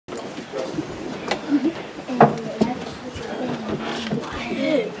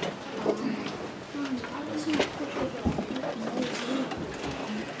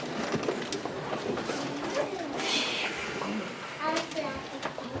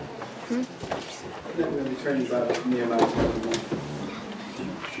Let me turn you Bible to Nehemiah chapter 1.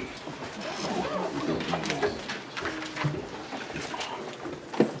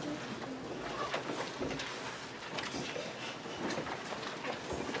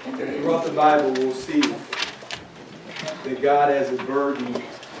 And throughout the Bible, we'll see that God has a burden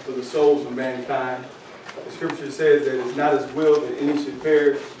for the souls of mankind. The scripture says that it's not His will that any should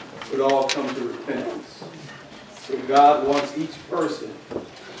perish, but all come to repentance. So God wants each person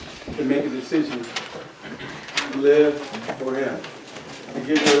to make a decision to live for Him, to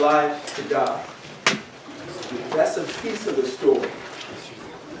give their life to God. That's a piece of the story.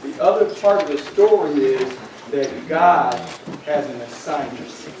 The other part of the story is that God has an assignment.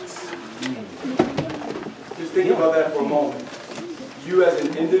 Just think about that for a moment. You as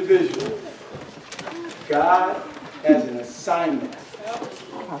an individual, God has an assignment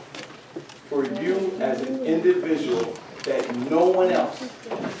for you as an individual that no one else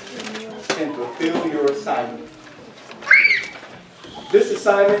can fulfill your assignment. This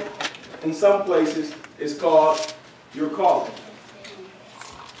assignment, in some places, is called your calling.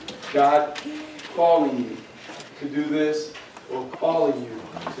 God calling you to do this or calling you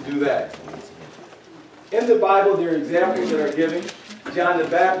to do that. In the Bible, there are examples that are given. John the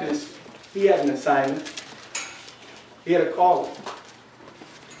Baptist, he had an assignment. He had a calling.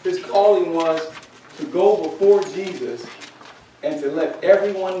 His calling was to go before Jesus and to let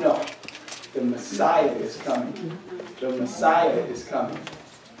everyone know the Messiah is coming. The Messiah is coming.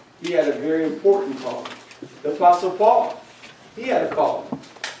 He had a very important calling. The Apostle Paul, he had a calling.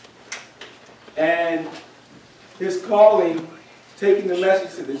 And his calling, taking the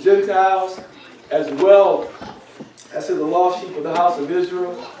message to the Gentiles, as well as to the lost sheep of the house of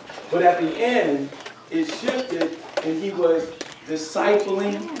Israel. But at the end, it shifted, and he was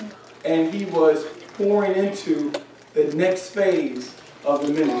discipling, and he was pouring into the next phase of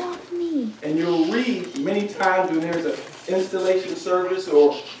the ministry. And you'll read many times when there's an installation service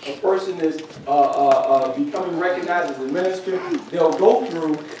or a person is becoming recognized as a minister, they'll go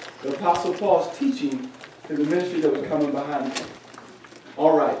through the Apostle Paul's teaching to the ministry that was coming behind him.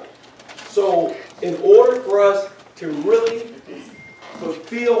 All right. So in order for us to really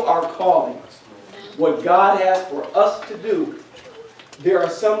fulfill our callings, what God has for us to do, there are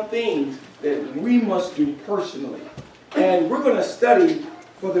some things that we must do personally. And we're going to study,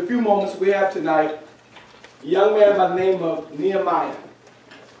 for the few moments we have tonight, a young man by the name of Nehemiah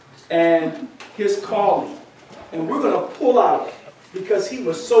and his calling. And we're going to pull out, because he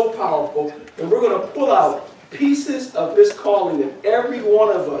was so powerful, and we're going to pull out pieces of his calling that every one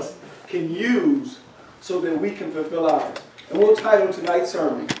of us can use so that we can fulfill ours. And we'll title tonight's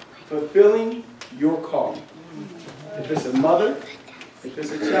sermon, Fulfilling Your Calling. If it's a mother, if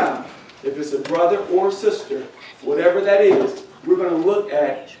it's a child, if it's a brother or sister, whatever that is, we're going to look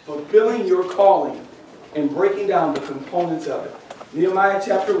at fulfilling your calling and breaking down the components of it. Nehemiah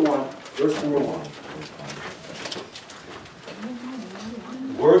chapter 1, verse number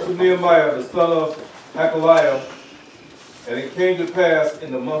 1. Words of Nehemiah, the son of Hakaliah. And it came to pass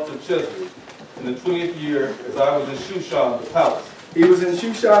in the month of Chislev, in the 20th year, as I was in Shushan, the palace. He was in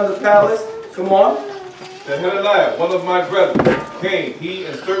Shushan, the palace. Come on. That Hananiah, one of my brethren, came, he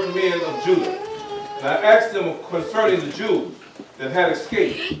and certain men of Judah. And I asked them concerning the Jews that had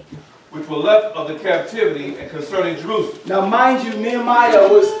escaped, which were left of the captivity, and concerning Jerusalem. Now mind you, Nehemiah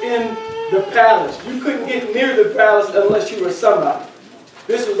was in the palace. You couldn't get near the palace unless you were somebody.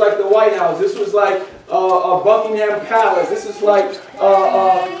 This was like the White House. This was like Buckingham Palace. This is like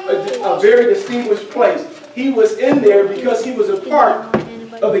a very distinguished place. He was in there because he was a part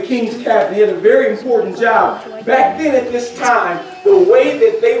of the king's cabinet. He had a very important job. Back then at this time, the way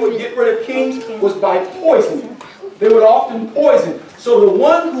that they would get rid of kings was by poisoning. They would often poison. So the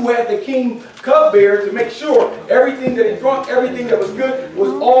one who had the king cupbearer to make sure everything that he drunk, everything that was good was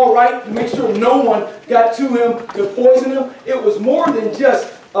all right, to make sure no one got to him to poison him. It was more than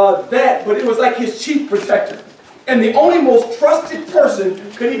just that, but it was like his chief protector. And the only most trusted person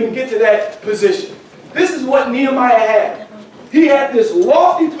could even get to that position. This is what Nehemiah had. He had this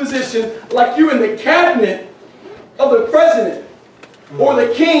lofty position like you're in the cabinet of the president or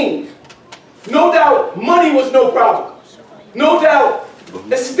the king. No doubt money was no problem. No doubt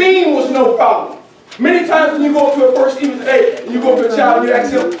esteem was no problem. Many times when you go up to a person, even today, and you go up to a child and you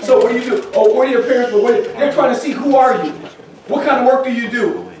ask him, so what do you do? Oh, where are your parents? They're trying to see, who are you? What kind of work do you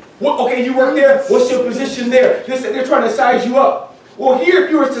do? Okay, you work there? What's your position there? They're trying to size you up. Well, here,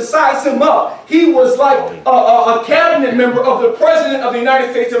 if you were to size him up, he was like a cabinet member of the President of the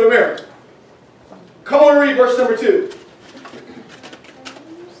United States of America. Come on and read verse number 2.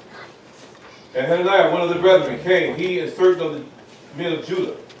 And Hananiah, one of the brethren, came, he and certain of the men of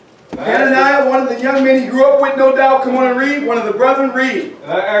Judah. Hananiah, one of the young men he grew up with, no doubt. Come on and read. One of the brethren, read.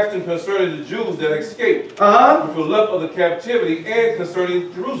 And I asked him concerning the Jews that escaped, which were left of the captivity, and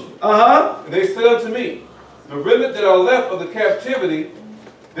concerning Jerusalem. And they said unto me, the remnant that are left of the captivity,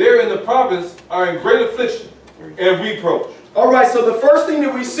 there in the province, are in great affliction and reproach. All right, so the first thing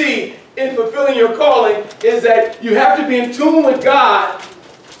that we see in fulfilling your calling is that you have to be in tune with God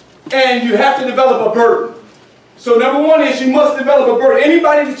and you have to develop a burden. So number one is you must develop a burden.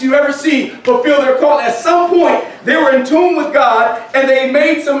 Anybody that you ever see fulfill their call, at some point they were in tune with God and they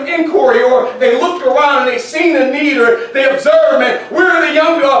made some inquiry, or they looked around and they seen the need, or they observed, man, where are the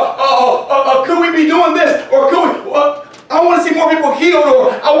young, could we be doing this, or could we, I want to see more people healed,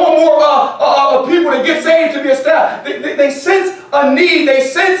 or I want more people to get saved, to be established. They sense a need, they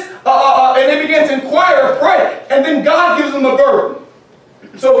sense, and they begin to inquire, pray, and then God gives them a burden.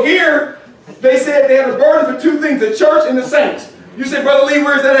 So here, they said they had a burden for two things, the church and the saints. You say, Brother Lee,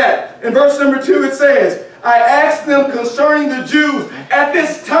 where's that at? In verse number 2 it says, I asked them concerning the Jews. At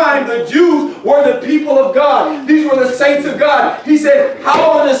this time, the Jews were the people of God. These were the saints of God. He said,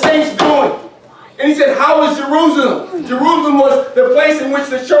 how are the saints doing? And he said, how is Jerusalem? Jerusalem was the place in which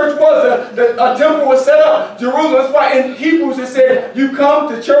the church was. The temple was set up. Jerusalem. That's why in Hebrews it said, you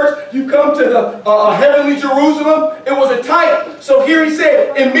come to church, you come to the heavenly Jerusalem. It was a type. So here he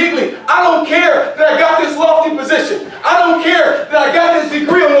said, immediately, I don't care that I got this lofty position. I don't care that I got this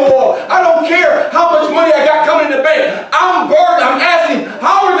degree on the wall. I don't care how much money I got coming in the bank. I'm burdened. I'm asking,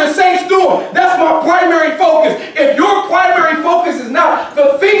 how are the saints doing? That's my primary focus. If your primary focus is not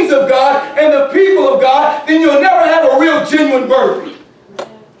the things of God and the people of God, then you'll never have a real genuine burden.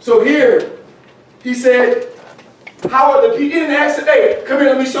 So here, he said, how are the people? He didn't ask, hey, come here,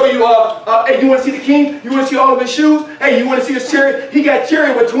 let me show you, hey, you want to see the king? You want to see all of his shoes? Hey, you want to see his chariot? He got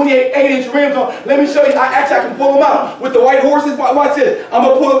chariot with 28 8-inch rims on. Let me show you. I can pull them out with the white horses. Watch this. I'm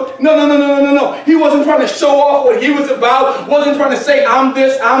going to pull them. No. He wasn't trying to show off what he was about. Wasn't trying to say, I'm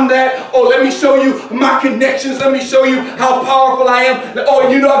this, I'm that. Oh, let me show you my connections. Let me show you how powerful I am.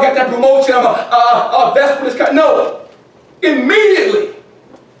 Oh, you know I got that promotion. I'm a best for this guy. No. Immediately.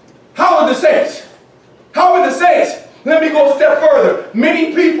 How are the saints? How are the saints? Let me go a step further.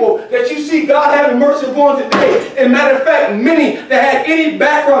 Many people that you see God having mercy upon today, and matter of fact, many that had any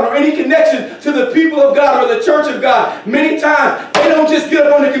background or any connection to the people of God or the church of God, many times they don't just get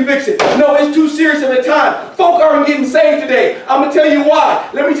up on the conviction. No, it's too serious of a time. Folk aren't getting saved today. I'm going to tell you why.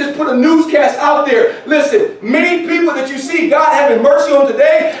 Let me just put a newscast out there. Listen, many people that you see God having mercy on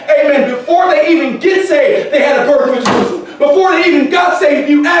today, amen, before they even get saved, they had a burden for Jerusalem. Before they even got saved, if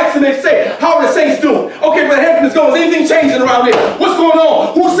you ask them, they say, how are the saints doing? Okay, Brother Hampton is going. Is anything changing around here? What's going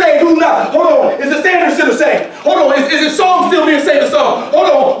on? Who's saved? Who's not? Hold on. Is the standard still the same? Hold on. Is the song still being saved? The song? Hold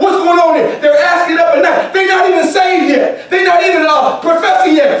on. What's going on here? They're asking up and down. They're not even saved yet. They're not even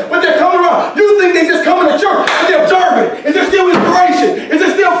professing yet. But they're coming around. You think they just come to church and they're observing? Is there still inspiration? Is there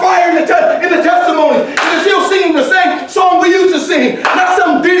still fire in the testimony? Is there still singing the same song we used to sing? Not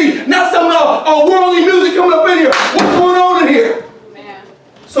some ditty, not some worldly music coming up in here. What's going on in here? Man.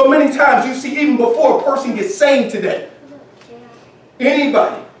 So many times you see, even before a person gets saved today,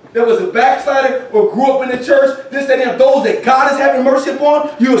 anybody that was a backslider or grew up in the church, this and that, those that God is having mercy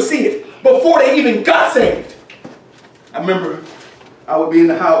upon, you will see it before they even got saved. I remember I would be in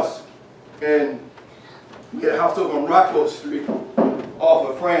the house, and we had a house over on Rockwell Street off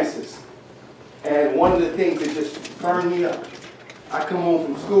of Francis. And one of the things that just burned me up, I come home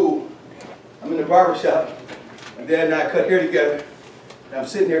from school, I'm in the barber shop, and Dad and I cut hair together, and I'm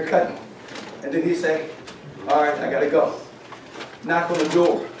sitting there cutting. And then he say, all right, I gotta go. Knock on the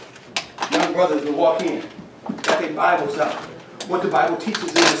door. Young brothers will walk in, got their Bibles out. What the Bible teaches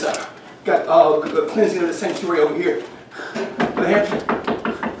in this, got the cleansing of the sanctuary over here. Brother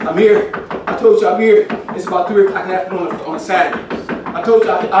Hampton, I'm here. I told you I'm here. It's about 3 o'clock in the afternoon on a Saturday. I told you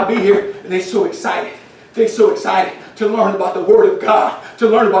I'll be here, and they're so excited. They're so excited to learn about the Word of God, to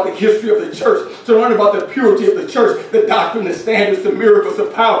learn about the history of the church, to learn about the purity of the church, the doctrine, the standards, the miracles,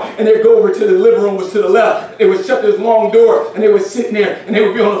 the power. And they'd go over to the living room, was to the left. They would shut this long door, and they would sit there, and they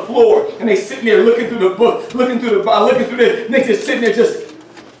would be on the floor, and they sitting there looking through the book, looking through the Bible, looking through this, and they just sitting there just,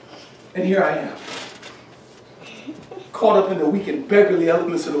 and here I am, caught up in the weak and beggarly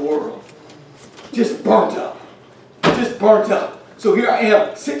elements of the world, just burnt up, just burnt up. So here I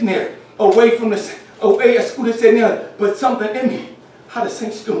am, sitting there, away from this, away at school, sitting there, but something in me. How the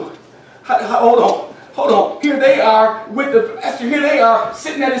saints doing? Hold on. Here they are with the pastor. Here they are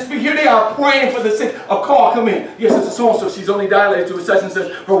sitting at his feet. Here they are praying for the sick. A call come in. Yes, it's a so-and-so. She's only dilated to a such and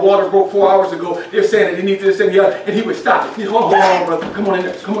such. Her water broke 4 hours ago. They're saying that they need to this and the other. And he would stop. He'd hold on, brother. Come on in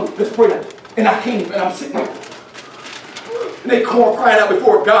there. Come on, let's pray. And I came, and I'm sitting there. And they crying out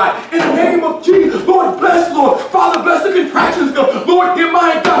before God. In the name of Jesus, Lord, bless, Lord. Father, bless the contractions, God. Lord, give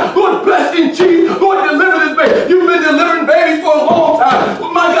my God. Lord, bless in Jesus. Lord, deliver this baby. You've been delivering babies for a long time.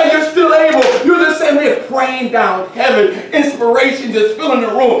 Well, my God, you're still able. You're the same. They're praying down heaven. Inspiration just filling the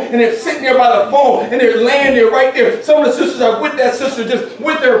room. And they're sitting there by the phone. And they're laying there right there. Some of the sisters are with that sister, just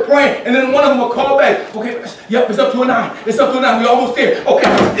with their praying. And then one of them will call back. Okay, yep, it's up to a 9. It's up to a 9. We're almost there. Okay,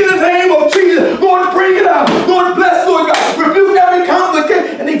 in the name of Jesus, Lord, bring it out. Lord, bless, Lord God. Rebuke every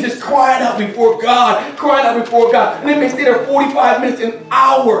complication. And they just crying out before God. Crying out before God. And they may stay there 45 minutes, an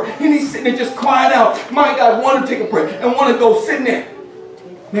hour. And he's sitting there just crying out. My God, want to take a break and want to go sitting there.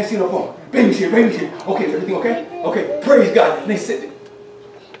 Next thing you know, baby's here, baby's here. Okay, is everything okay? Okay, praise God. And they sit there.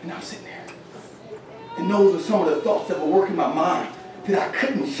 And I'm sitting there. And those are some of the thoughts that were working my mind that I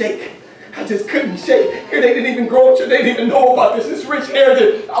couldn't shake. I just couldn't shake. Here they didn't even grow up, they didn't even know about this rich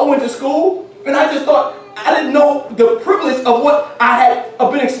heritage. I went to school, and I just thought, I didn't know the privilege of what I had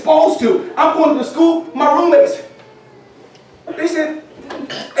been exposed to. I'm going to school, my roommates. They said,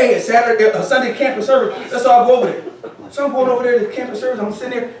 hey, it's Sunday campus service, let's all go over there. So I'm going over there to the campus service, I'm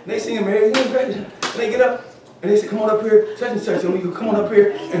sitting there, and they singing Mary, and they get up, and they say, come on up here, such and such, and you come on up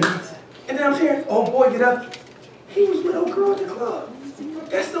here. And then I'm saying, oh boy, get up. He was with old girl at the club.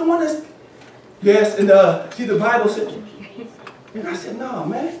 That's the one that's, yes, and see the Bible said, and I said, no,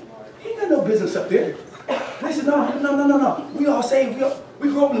 man, he ain't got no business up there. And they said, no. We all saved, we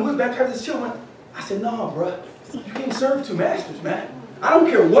grew up and we was baptized as children. I said, no, bro, you can't serve 2 masters, man. I don't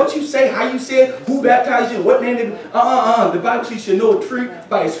care what you say, how you say it, who baptized you, what name they, The Bible says you should know a tree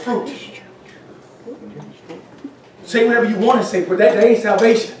by its fruit. Say whatever you want to say, but that ain't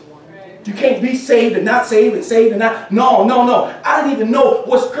salvation. You can't be saved and not saved and saved and not. No. I didn't even know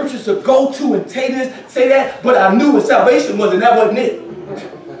what scriptures to go to and say this, say that, but I knew what salvation was, and that wasn't it.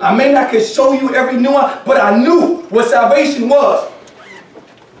 I may not could show you every nuance, but I knew what salvation was.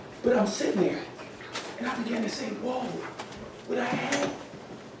 But I'm sitting there, and I began to say, whoa, what I had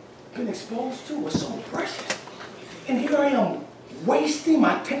been exposed to was so precious. And here I am wasting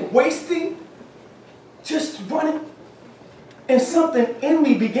my time, just running. And something in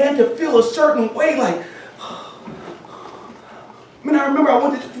me began to feel a certain way, like, I remember I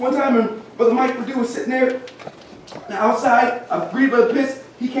went to church one time and Brother Mike Purdue was sitting there outside. I breathed Brother Pitts.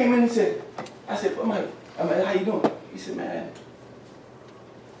 He came in and said, I said, but Mike, how you doing? He said, man,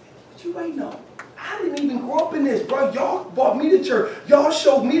 what you waiting on? I didn't even grow up in this, bro. Y'all brought me to church. Y'all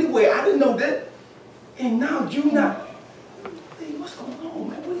showed me the way. I didn't know that. And now you not. Hey, what's going on,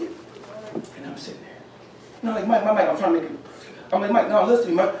 man? And I'm sitting there. No, like, Mike, I'm trying to make it. I'm like, Mike, no, listen to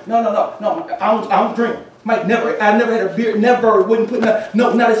me, Mike. No, I don't drink. Mike, never. I never had a beer, never. Wouldn't put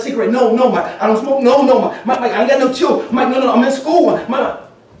no, not a cigarette. No, Mike. I don't smoke. No, Mike, I ain't got no chill. Mike, no, I'm in school. Mike.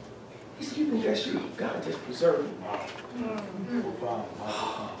 He said, you think that's you? God just preserved me.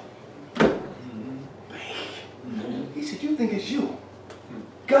 He said, you think it's you?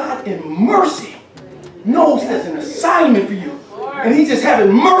 God in mercy knows there's an assignment for you. And he's just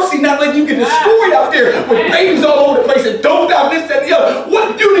having mercy, not letting you get destroyed out there with babies all over the place and doped out this, that, and the other.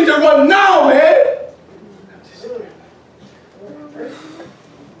 What you need to run now, man?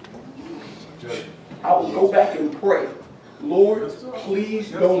 I will go back and pray. Lord,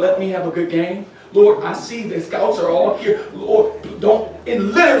 please don't let me have a good game. Lord, I see the scouts are all here. Lord,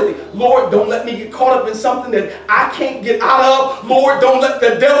 Lord, don't let me get caught up in something that I can't get out of. Lord, don't let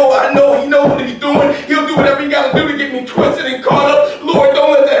the devil, I know he knows what he's doing. He'll do whatever he got to do to get me twisted and caught up. Lord,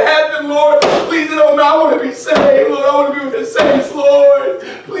 don't let that happen, Lord. Please, I want to be saved. Lord, I want to be with the saints, Lord.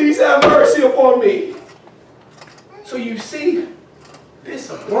 Please have mercy upon me. So you see, this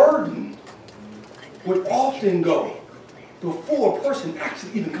burden would often go before a person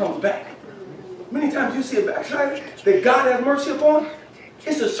actually even comes back. Many times you see a backslider that God has mercy upon,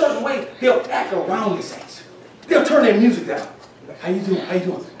 it's a certain way they'll act around the saints. They'll turn their music down. How you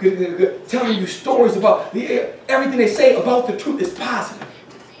doing? Good. Telling you stories about everything they say about the truth is positive.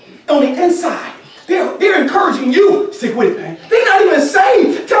 On the inside, they're encouraging you. Stick with it, man. They're not even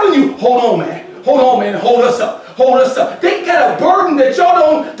saying, telling you, hold on, man, hold us up. They got a burden that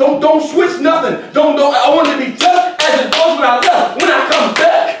y'all don't switch nothing. I want it to be just as it was when I left. When I come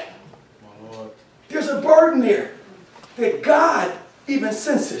back. There's a burden there that God even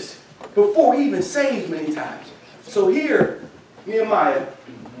senses before he even saves many times. So here, Nehemiah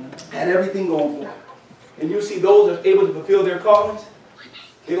had everything going for him. And you see those that are able to fulfill their callings,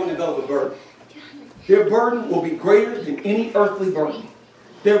 they're going to develop a burden. Their burden will be greater than any earthly burden.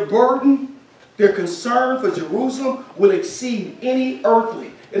 Their burden, their concern for Jerusalem will exceed any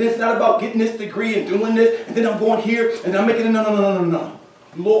earthly. And it's not about getting this degree and doing this, and then I'm going here, and I'm making it. No.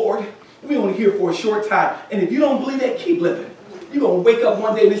 Lord, we only here for a short time. And if you don't believe that, keep living. You're going to wake up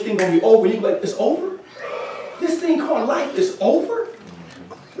one day and this thing going to be over. And you're like, it's over? This thing called life is over?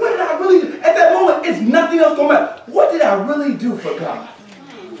 What did I really do? At that moment, it's nothing else going to matter. What did I really do for God?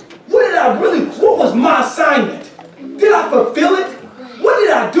 What was my assignment? Did I fulfill it? What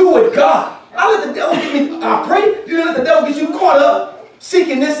did I do with God? I let the devil get me, I pray, you didn't let the devil get you caught up,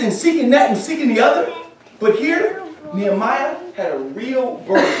 seeking this and seeking that and seeking the other. But here, Nehemiah had a real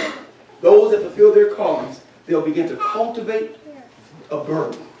burden. Those that fulfill their callings, they'll begin to cultivate a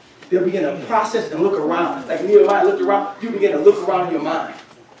burden. They'll begin to process and look around. Like Nehemiah looked around, you begin to look around in your mind.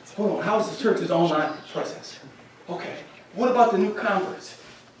 Hold on, how is the church's online process? Okay, what about the new converts?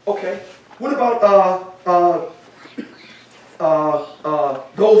 Okay, what about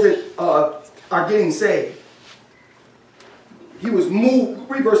those that are getting saved? He was moved.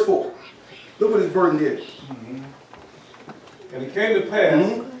 Read verse 4. Look what his burden did. And it came to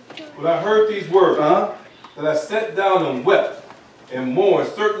pass, when I heard these words, that I sat down and wept and mourned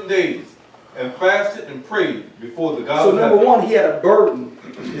certain days, and fasted and prayed before the God of heaven. So number one, he had a burden.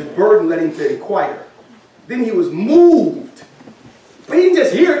 His burden led him to inquire. Then he was moved. But he didn't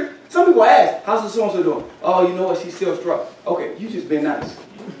just hear it. Some people ask, how's the so-and-so doing? Oh, you know what, she's still struck. Okay, you just been nice.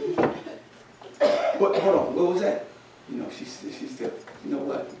 But hold on, what was that? You know, she's still, you know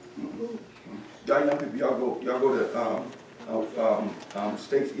what? Y'all young people, y'all go to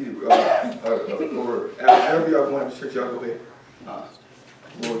states, either, or wherever y'all going to church, y'all go ahead.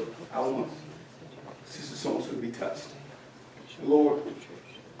 Lord, I want Sister so-and-so to be touched. Lord,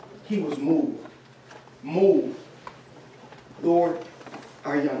 he was moved. Moved. Lord,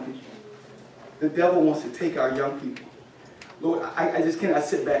 our young people. The devil wants to take our young people. Lord, I just cannot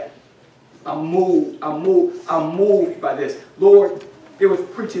sit back. I'm moved by this. Lord, there was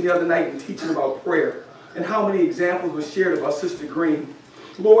preaching the other night and teaching about prayer. And how many examples were shared about Sister Green.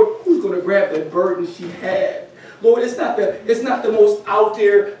 Lord, who's going to grab that burden she had? Lord, it's not the most out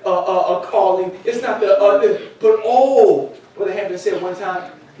there calling. It's not but Brother Hampton said one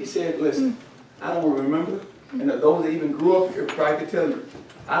time, he said, listen, I don't remember, and those that even grew up here probably could tell you,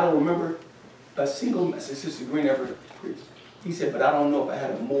 I don't remember a single message Sister Green ever preached. He said, but I don't know if I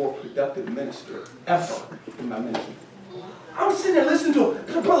had a more productive minister ever in my ministry. I was sitting there listening to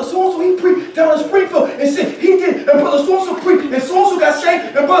him. Brother so-and-so, he preached down in Springfield and said, he did, and Brother so-and-so preached, and so-and-so got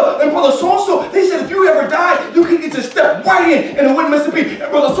saved, and brother so-and-so, they said, if you ever died, you could get to step right in and it wouldn't miss a beat.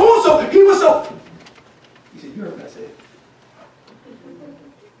 And Brother so-and-so, he was so... He said, you heard what I said?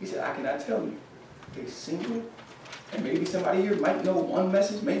 He said, I cannot tell you a single, and maybe somebody here might know one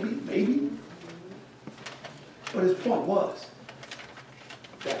message, maybe. But his point was,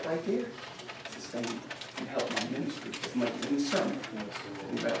 that right there sustained and helped my ministry as much as any sermon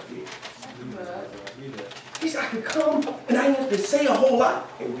anybody else did. He said, I could come and I didn't have to say a whole lot.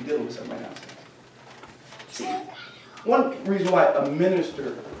 Hey, we're dealing with something right now. See, one reason why a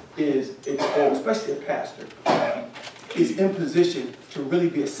minister is exposed, especially a pastor, is in position to really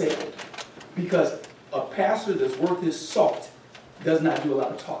be assailed. Because a pastor that's worth his salt does not do a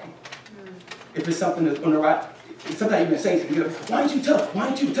lot of talking. If it's something that's on the right, sometimes even saying something, why aren't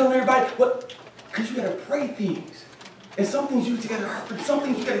you telling everybody what? Because you gotta pray things. And some things you gotta hurt, some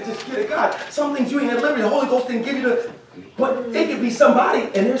things you gotta just get to God. Some things you ain't at liberty, the Holy Ghost didn't give you the, but it could be somebody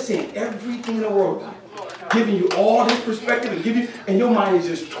and they're saying everything in the world about it, giving you all this perspective and and your mind is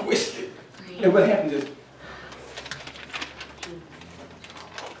just twisted. And what happens is,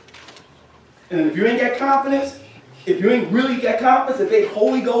 and if you ain't got confidence, if you ain't really got confidence that they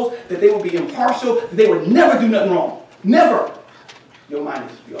Holy Ghost, that they will be impartial, that they would never do nothing wrong. Never. Your mind will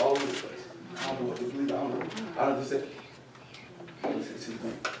just be all over the place. I don't know what to believe. I don't know. I don't just say,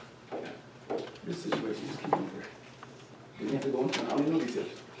 this situation, just keep on praying. You didn't have to go into it. I don't even know details.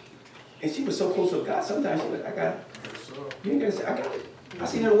 And she was so close to God, sometimes she was like, I got it. You ain't got to say, I got it. I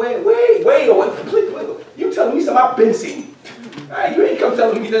seen her way away. You telling me something I've been seeing. Right, you ain't come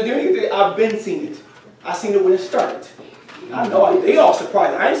telling me that I've been seeing it. I seen it when it started. I know they all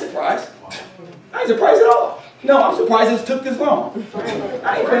surprised. I ain't surprised. I ain't surprised at all. No, I'm surprised it took this long.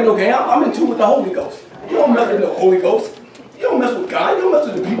 I ain't playing no game. I'm in tune with the Holy Ghost. You don't mess with the Holy Ghost. You don't mess with God. You don't mess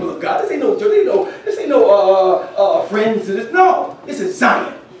with the people of God. This ain't no church. This ain't no friends. No, this is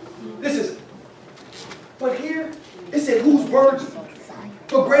Zion. This is. But here it said, whose burden?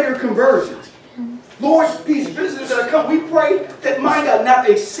 For greater conversions. Lord, these visitors that are coming, we pray that, my God, not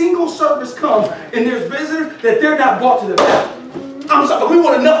a single service comes and there's visitors that they're not brought to the valley. I'm sorry, we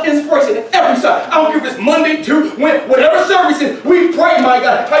want enough inspiration in every side. I don't care if it's Monday, Tuesday, whatever service is, we pray, my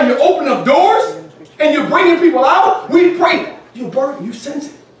God, how you open up doors and you're bringing people out. We pray. Your burden, you sense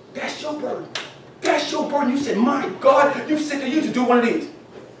it. That's your burden. That's your burden. You said, my God, you said to you to do one of these.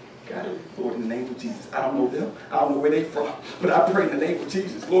 God, Lord, in the name of Jesus. I don't know them. I don't know where they're from. But I pray in the name of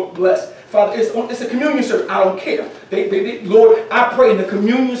Jesus. Lord, bless. Father, it's a communion service. I don't care. Lord, I pray in the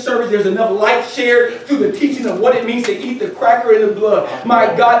communion service there's enough light shared through the teaching of what it means to eat the cracker and the blood. My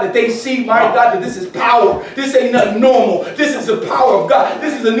God, that they see, my God, that this is power. This ain't nothing normal. This is the power of God.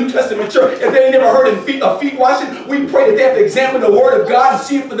 This is a New Testament church. If they ain't never heard of feet washing, we pray that they have to examine the Word of God and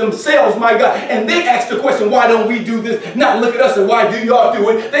see it for themselves, my God. And they ask the question, why don't we do this? Not look at us and why do y'all do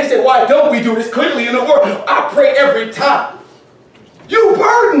it? They say, why don't we do this? Clearly in the Word. I pray every time. You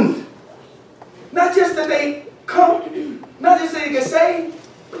burdened. Not just that they come, not just that they get saved,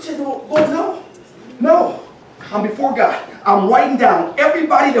 but you know, Lord, no. No. I'm before God. I'm writing down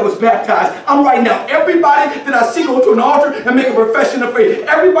everybody that was baptized. I'm writing down everybody that I see go to an altar and make a profession of faith.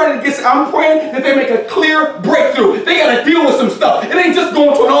 Everybody that gets, I'm praying that they make a clear breakthrough. They got to deal with some stuff. It ain't just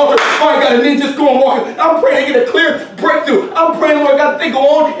going to an altar, my God, and then just go and walk. I'm praying they get a clear breakthrough. I'm praying, Lord God, that they go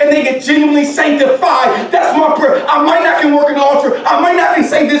on and they get genuinely sanctified. That's my prayer. I might not can work an altar. I might not can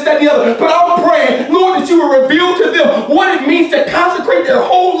say this, that, and the other. But I'm praying, Lord, that you will reveal to them what it means to consecrate their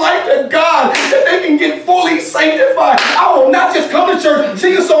whole life to God, that they can get fully sanctified. I will not just come to church,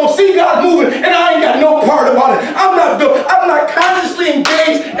 sing a song, see God moving, and I ain't got no part about it. I'm not consciously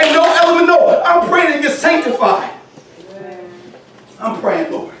engaged in no element. No, I'm praying to get sanctified. I'm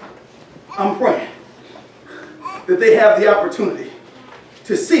praying, Lord. I'm praying that they have the opportunity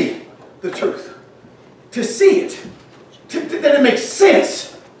to see the truth, to see it, that it makes sense.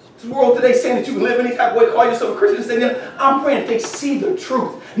 This world today saying that you can live any type of way, call yourself a Christian, I'm praying that they see the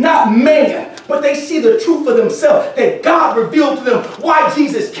truth. Not man, but they see the truth for themselves. That God revealed to them why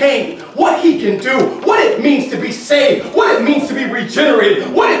Jesus came, what he can do, what it means to be saved, what it means to be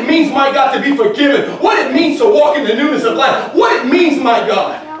regenerated, what it means, my God, to be forgiven, what it means to walk in the newness of life, what it means, my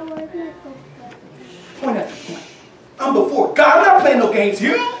God. Point after point. I'm before God. I'm not playing no games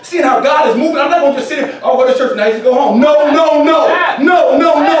here. Seeing how God is moving, I'm not going to just sit here, oh, go to church, now you go home. No, no, no. No,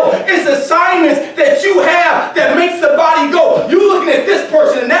 no, no. It's assignments that you have that makes the body go. You looking at this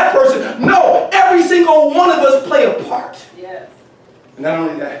person and that person. No, every single one of us play a part. Yes. And not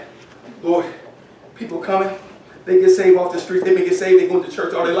only that, Lord, people coming, they get saved off the street, they may get saved, they go to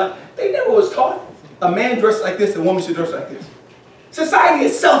church all their life. They never was taught a man dressed like this, a woman should dress like this. Society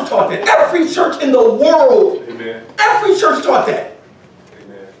itself taught that. Every church in the world, amen, every church taught that.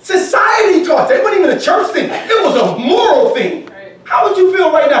 Amen. Society taught that. It wasn't even a church thing. It was a moral thing. Right. How would you feel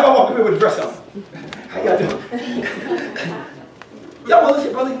right now if I walked up here with a dress on? How y'all doing? Y'all want to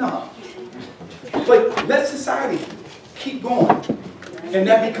listen, brother? No. But let society keep going. And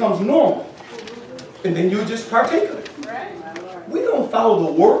that becomes normal. And then you just partake of it. Right. We don't follow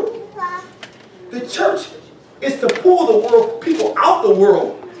the world. The church is to pull the world, people out the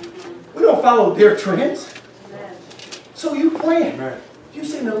world. We don't follow their trends. Amen. So you praying. Amen. You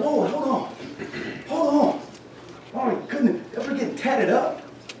saying to the Lord, hold on. Hold on. Oh my goodness. We're getting tatted up.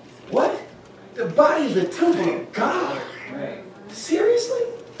 What? The body is the temple of God. Right. Seriously?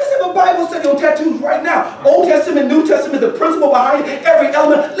 Let's have a Bible study on tattoos right now. Old Testament, New Testament, the principle behind it, every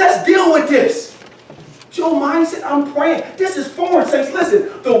element. Let's deal with this. Your mindset, I'm praying. This is foreign, saints.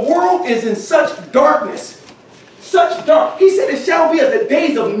 Listen, the world is in such darkness. Such dark. He said it shall be as the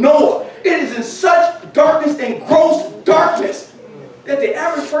days of Noah. It is in such darkness and gross darkness that the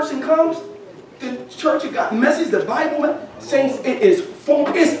average person comes, the church of God message, the Bible, saints, it is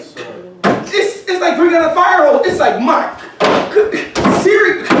foreign. It's like drinking out a fire hose. It's like, my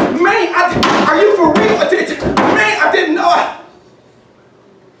serious, man, are you for real? Man, I didn't know.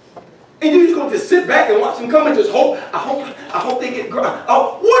 And you're just going to just sit back and watch them come and just hope, I hope they get,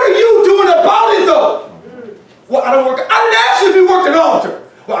 oh, what are you doing about it though? Well, I don't work. I didn't ask you if you work an altar.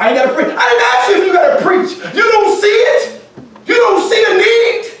 Well, I ain't got to preach. I didn't ask you if you got to preach. You don't see it. You don't see a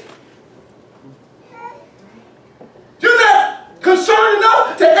need. You're not concerned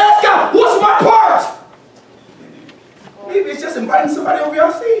enough to ask God, what's my part? Maybe it's just inviting somebody over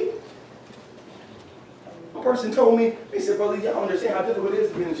your seat. A person told me, he said, Brother, y'all don't understand how difficult it is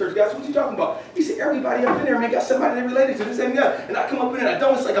to be in the church. Guys, what you talking about? He said, everybody up in there, man, got somebody they related to, this and that. And I come up in there and I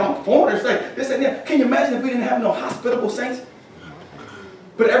don't, it's like I'm a foreigner. It's like this and that. Can you imagine if we didn't have no hospitable saints?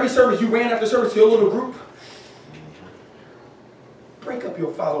 But every service, you ran after service to your little group. Break up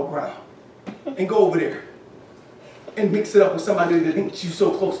your fallow ground and go over there and mix it up with somebody that thinks you're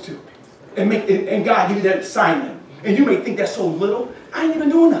so close to. And God give you that assignment. And you may think that's so little. I ain't even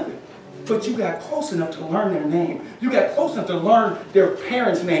doing nothing. But you got close enough to learn their name. You got close enough to learn their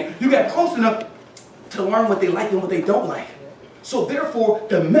parents' name. You got close enough to learn what they like and what they don't like. So therefore,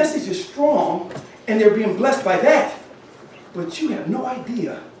 the message is strong and they're being blessed by that. But you have no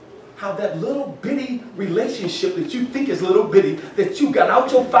idea how that little bitty relationship that you think is little bitty, that you got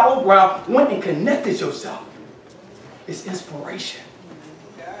out your fallow ground, went and connected yourself. It's inspiration.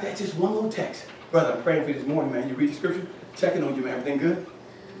 That's just one little text. Brother, I'm praying for you this morning, man. You read the scripture, checking on you, man. Everything good?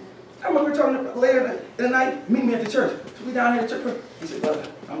 I remember talking about later in the night, meet me at the church. So we down here at church. He said, brother,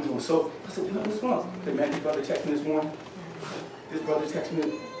 I'm doing so. I said, what's wrong? I said, man, this brother texted me this morning. This brother texted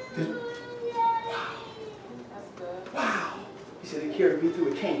me. Wow. That's good. Wow. He said, it carried me through.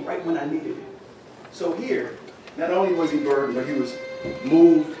 It came right when I needed it. So here, not only was he burdened, but he was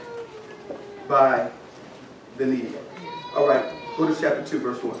moved by the need. All right, go to chapter 2,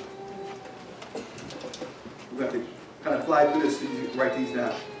 verse 1. We're going to kind of fly through this so you write these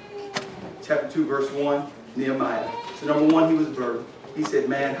down. Chapter 2, verse 1, Nehemiah. So number one, he was burdened. He said,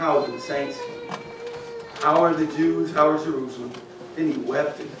 man, how are the saints? How are the Jews? How is Jerusalem? Then he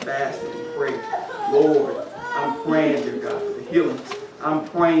wept and fasted and prayed. Lord, I'm praying, dear God, for the healings. I'm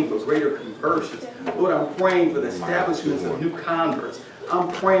praying for greater conversions. Lord, I'm praying for the establishments of new converts. I'm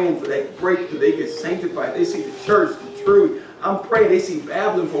praying for that breakthrough. They get sanctified. They see the church, the truth. I'm praying they see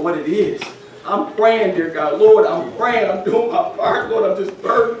Babylon for what it is. I'm praying, dear God. Lord, I'm praying. I'm doing my part. Lord, I'm just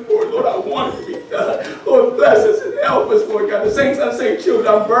burdened for it. Lord, I want it to be done. Lord, bless us and help us, Lord God. The saints, unsaved children,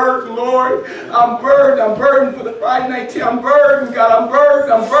 I'm burdened, Lord. I'm burdened. I'm burdened for the Friday night tea. I'm burdened, God. I'm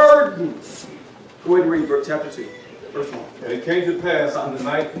burdened. I'm burdened. Go ahead and read chapter 2, verse 1. And it came to pass in the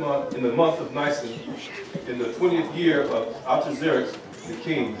ninth month, in the month of Nisan, in the 20th year of Artaxerxes the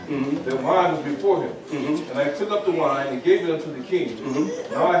king, that wine was before him. And I took up the wine and gave it unto the king.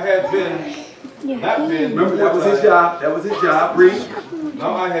 Now I had not been. Remember, that was his job. That was his job. Read.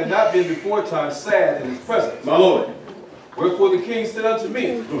 Now I had not been before time sad in his presence. My Lord. Wherefore the king said unto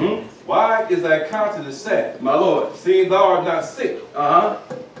me, why is thy countenance sad? My Lord. Seeing thou art not sick.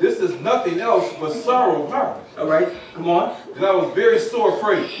 This is nothing else but sorrow of heart. All right. Come on. Then I was very sore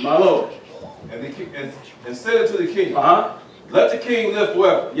afraid. My Lord. And said unto the king, let the king live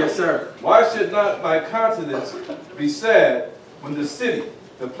forever. Yes, sir. Why should not thy countenance be sad when the city,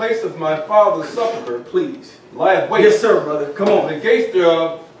 the place of my father's sepulchre, Please. lieth waste? Yes, sir, brother. Come on. And the gates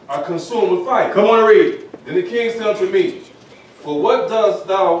thereof are consumed with fire. Come on and read. Then the king said unto me, for what dost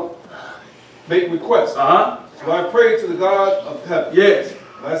thou make request? So I prayed to the God of heaven. Yes.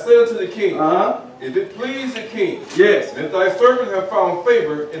 And I said unto the king, if it please the king, Yes. and if thy servant have found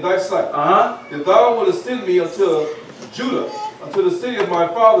favor in thy sight, if thou wouldest send me unto Judah, unto the city of my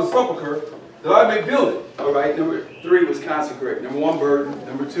father's sepulchre, that I may build it. All right. Number 3 was consecrate. Number 1, burden.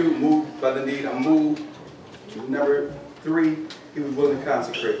 Number 2, moved by the need. I'm moved. Number 3, he was willing to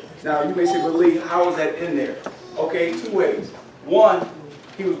consecrate. Now, you may say, well, Lee, how is that in there? Okay, 2 ways. 1,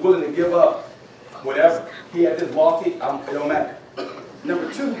 he was willing to give up whatever. He had this lofty, it don't matter.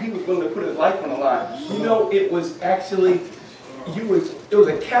 Number 2, he was willing to put his life on the line. You know, it was actually, it was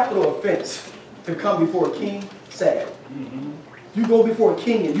a capital offense to come before a king sad. You go before a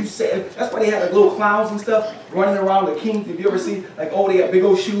king and you say, that's why they had like little clowns and stuff running around the kings. If you ever see, like, oh, they got big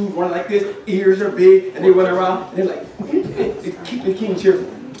old shoes running like this, ears are big, and they run around, and they're like, keep the king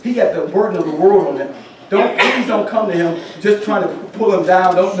cheerful. He got the burden of the world on him. Please don't come to him just trying to pull him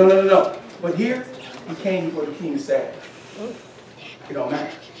down. No. But here, he came before the king sad. It don't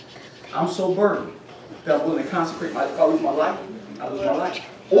matter. I'm so burdened that I'm willing to consecrate my, if I lose my life, I lose my life.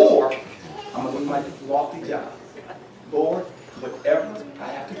 Or, I'm going to lose my lofty job. Lord, whatever I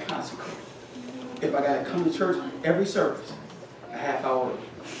have to consecrate. If I got to come to church every service, a half hour early.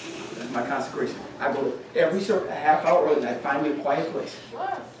 That's my consecration. I go to every service a half hour early and I find me a quiet place.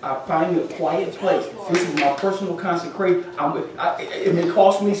 I find me a quiet place. This is my personal consecration. It may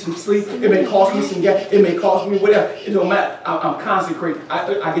cost me some sleep. It may cost me some gas. It may cost me whatever. It don't matter. I'm consecrating.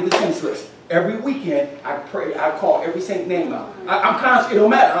 I get the tense list. Every weekend, I pray, I call every saint name out. I'm conscious, it don't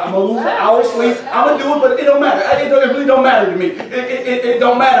matter. I'm going to lose an hour's sleep. I'm going to do it, but it don't matter. It really don't matter to me. It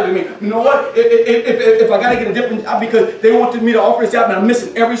don't matter to me. You know what? If I got to get a different job because they wanted me to offer this job and I'm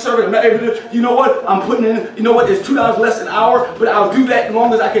missing every service, I'm not able to, you know what? I'm putting in, you know what? It's $2 less an hour, but I'll do that as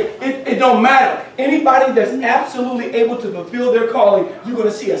long as I can. It don't matter. Anybody that's absolutely able to fulfill their calling, you're going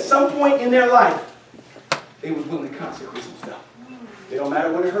to see at some point in their life, they was willing to consecrate some stuff. It don't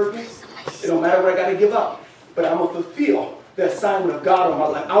matter what it hurt me. It don't matter what I got to give up, but I'm going to fulfill the assignment of God on my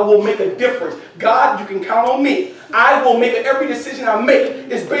life. I will make a difference. God, you can count on me. I will make it. Every decision I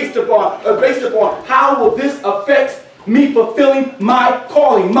make is based upon how will this affect me fulfilling my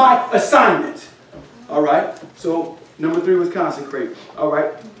calling, my assignment. All right. So number 3 was consecrate. All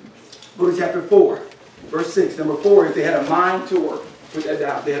right. Go to chapter 4, verse 6. Number 4 is they had a mind to work. Put that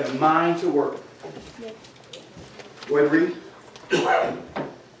down. They had a mind to work. Go ahead and read.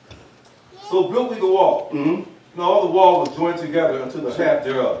 So built we the wall, And all the wall was joined together unto the half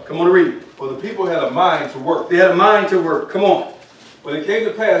thereof. Come on, read. For the people had a mind to work. They had a mind to work. Come on. But it came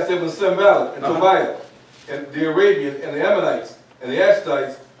to pass that when Sanballat and Tobiah and the Arabians and the Ammonites and the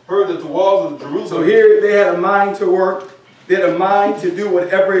Ashtites heard that the walls of Jerusalem. So here they had a mind to work. They had a mind to do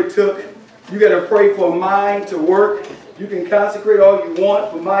whatever it took. You got to pray for a mind to work. You can consecrate all you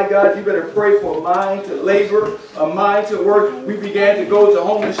want, but my God, you better pray for a mind to labor, a mind to work. We began to go to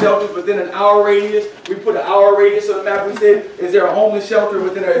homeless shelters within an hour radius. We put an hour radius on the map. We said, is there a homeless shelter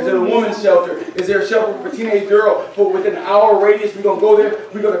within there? Is there a woman's shelter? Is there a shelter for a teenage girl for within an hour radius? We're going to go there.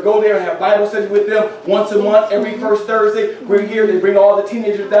 We're going to go there and have Bible study with them once a month, every first Thursday. We're here. They bring all the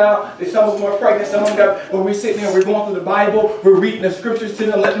teenagers down. Some of them are pregnant. Some of them got, but we're sitting there. We're going through the Bible. We're reading the scriptures to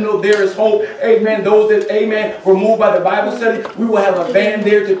them, letting them know there is hope. Amen. Those that, amen, were moved by the Bible study, we will have a van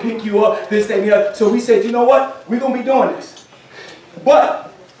there to pick you up, this, that, and the other. So we said, you know what? We're going to be doing this.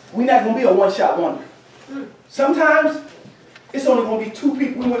 But we're not going to be a one-shot wonder. Sometimes it's only going to be 2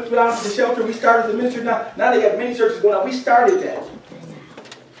 people. We went down to the shelter. We started the ministry. Now they got many churches going on. We started that.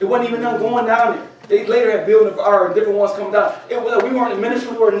 It wasn't even none going down there. They later had built and different ones come down. We weren't in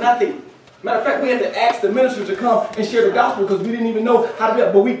ministry. We were nothing. Matter of fact, we had to ask the ministers to come and share the gospel because we didn't even know how to do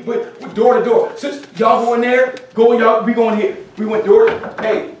that. But we went door to door. Since y'all go in there, go y'all, we going here. We went door to,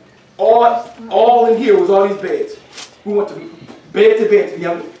 hey, all in here was all these beds. We went to bed to bed.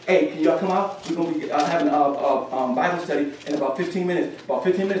 Hey, can y'all come out? We're going to be having a Bible study in about 15 minutes. About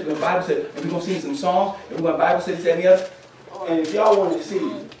 15 minutes, we're going to Bible study. And we're going to sing some songs. And we're going to Bible study, this, and the other. And if y'all want to see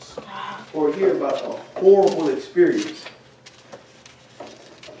or hear about a horrible experience,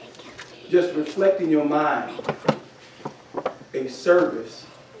 just reflect in your mind a service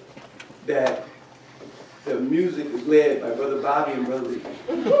that the music is led by Brother Bobby and Brother Lee.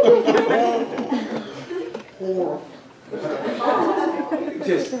 Horrible.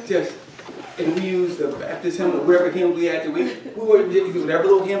 And we used the Baptist hymn, whatever hymn we had to, whatever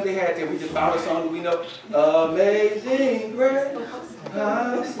little hymn they had there, we just found a song that we know. Amazing grace,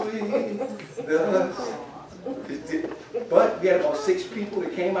 how sweet the sound. But we had about 6 people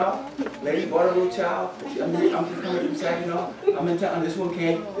that came out. Lady brought a little child. I'm coming from Saginaw. I'm in town. This one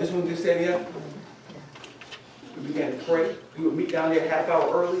came. This one just said, yeah. We began to pray. We would meet down there a half hour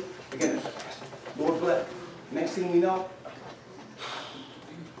early. Began to fast. Lord bless. Next thing we know,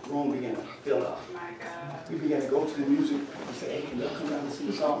 the room began to fill up. We began to go to the music. We said, hey, can y'all come down and sing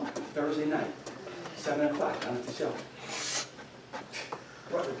a song Thursday night, 7 o'clock down at the shelter?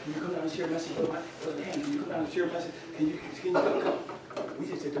 Brother, can you come down and share a message? Brother Dan, can you come down and share a message? Can you come? We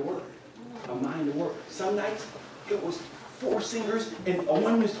just did the work. A mind to work. Some nights it was 4 singers and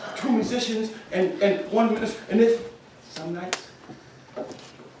 2 musicians and 1 minister and this. Some nights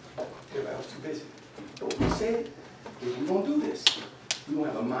everybody was too busy. But what we said is we're gonna do this. We're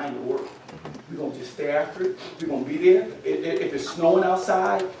going to have a mind to work. We're going to just stay after it. We're going to be there. If it's snowing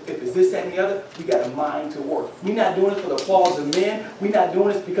outside, if it's this, that, and the other, we got a mind to work. We're not doing it for the applause of men. We're not doing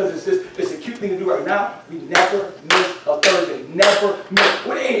this because it's a cute thing to do right now. We never miss a Thursday. Never miss.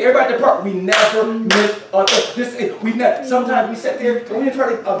 Hey, everybody at the park, we never miss a Thursday. Sometimes we sit there and we didn't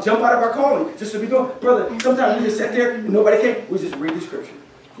try to jump out of our calling just to be doing. Brother, sometimes we just sat there and nobody came. We just read the scripture.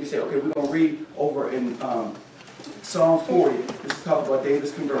 We say, okay, we're going to read over in Psalm 40, this is talking about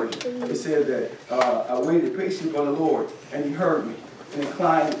David's conversion. It says that I waited patiently on the Lord, and he heard me, and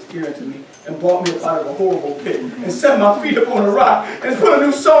inclined his ear unto me, and brought me up out of a horrible pit, and set my feet upon a rock, and put a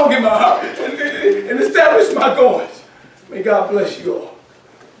new song in my heart, and established my goings. May God bless you all.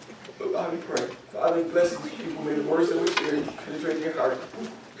 Father, we pray. Father, bless these people. May the words that we share penetrate their heart.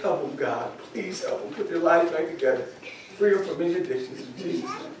 Help them, God. Please help them put their lives back together. Free them from any addictions. In Jesus'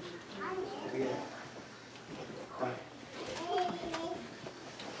 name. Amen.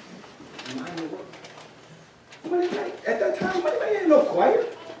 At that time, I had no choir.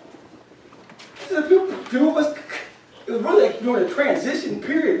 A few of us, it was really like during a transition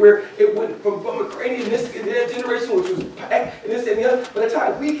period where it went from McCraney and that generation, which was packed, and this and the other. By the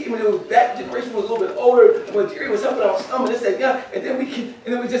time we came in, that generation was a little bit older. When Jerry was helping our stomach, this and that, and then we came,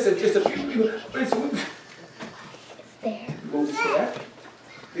 and then we just a few people. But it's there. You go to staff.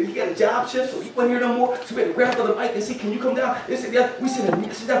 Then he got a job shift, so he wasn't here no more. So we had to grab the mic and say, can you come down? This and that. We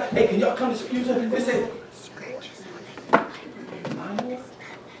sit down. Hey, can y'all come to the music? This and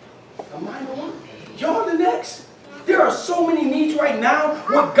y'all the next. There are so many needs right now.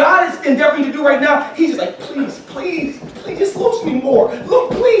 What God is endeavoring to do right now, he's just like, please, please, please, just look me more.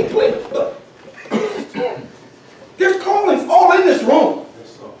 Look, please, please. Look. There's callings all in this room.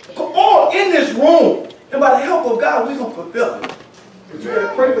 All in this room. And by the help of God, we're going to fulfill it. But you got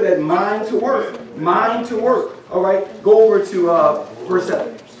to pray for that mind to work. Mind to work. All right? Go over to verse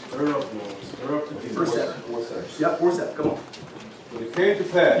 7. Verse 7. Yep, 4:7. Come on. But it came to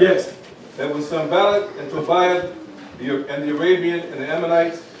pass Yes. that when Sanballat and Tobiah and the Arabian and the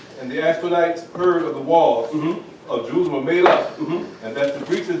Ammonites and the Ashdodites heard of the walls of Jerusalem were made up, and that the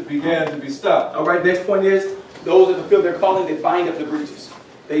breaches began to be stopped. All right, next point is, those that fulfill their calling, they bind up the breaches.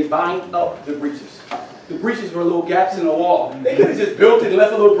 They bind up the breaches. The breaches were little gaps in the wall. They could have just built it and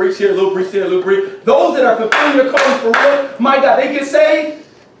left a little breach here, a little breach there, a little breach. Those that are fulfilling their calling for real, my God, they get saved.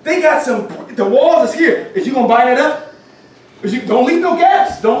 They got some, the walls is here. Is you going to bind it up? Don't leave no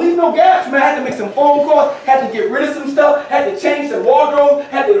gaps. Don't leave no gaps, man. I had to make some phone calls, had to get rid of some stuff, had to change the wardrobe,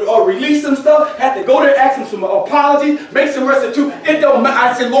 had to release some stuff, had to go there, ask them some apologies, make some restitution. It don't matter.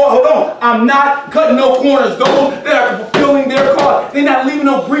 I said, Lord, hold on. I'm not cutting no corners. Those that are fulfilling their call, they're not leaving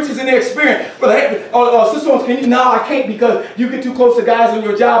no breaches in their experience. Brother, sisters, can you? No, I can't because you get too close to guys on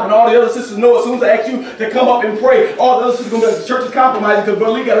your job, and all the other sisters know as soon as I ask you to come up and pray, all the other sisters going to be like, the church is compromising because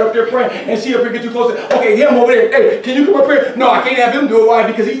Brother Lee got her up there praying, and she up here get too close to, okay, him over there. Hey, can you come up here? No, I can't have him do it. Why?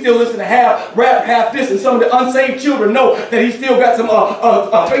 Because he still listens to half rap, half this, and some of the unsaved children know that he still got some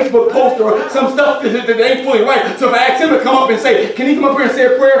Facebook post or some stuff that ain't fully right. So if I ask him to come up and say, can he come up here and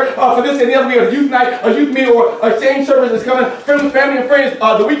say a prayer for this and the other, be a youth night, a youth meeting, or a change service is coming, family and friends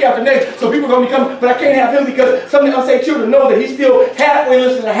the week after next, so people are going to be coming, but I can't have him because some of the unsaved children know that he's still halfway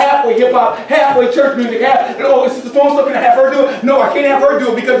listening to halfway hip-hop, halfway church music, is the phone stuff, can I have her do it? No, I can't have her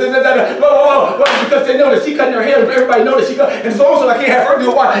do it because because they know that she cutting her hair, everybody knows that she cut, and so I can't have her do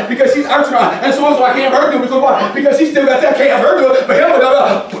it. Why? Because she's archer, and so I can't have her do it. Because why? Because she still got that. I can't have her do it. But him,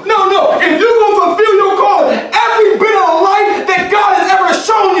 no. If you're going to fulfill your calling, every bit of life that God has ever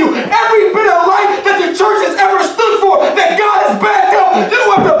shown you, every bit of life that the church has ever stood for, that God has backed up, you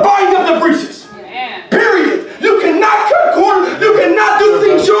have to bind up the breaches. Period. You cannot cut corners. You cannot do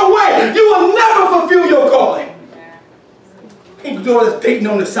things your way. You will never fulfill your calling. Ain't doing this dating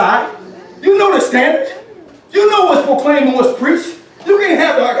on the side. You know the standard. You know what's proclaimed and what's preached. You can't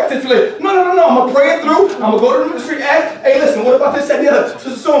have it. I got this. No. I'm going to pray it through. I'm going to go to the ministry, ask, hey, listen, what about this, that, and the other?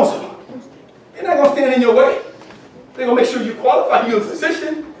 So. They're not going to stand in your way. They're going to make sure you qualify, you in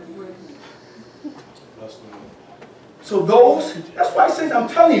position. So that's why I say, I'm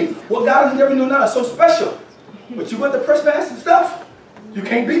telling you, what God has never knew now is so special. But you want the press pass and stuff, you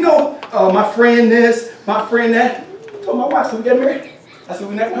can't be my friend this, my friend that. I told my wife, so we get married. I said,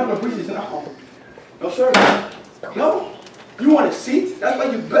 we're not going to have no breaches in our home. No, sir. No. You want a seat? That's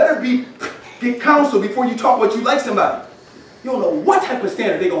why you better get counsel before you talk what you like somebody. You don't know what type of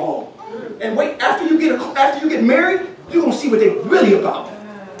standard they're going to hold. And wait, after you get married, you're going to see what they're really about.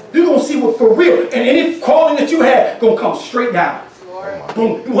 You're going to see what for real. And any calling that you had going to come straight down.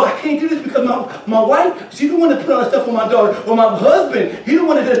 Boom. Well, I can't do this because my wife, she didn't want to put on stuff on my daughter. Or my husband, he didn't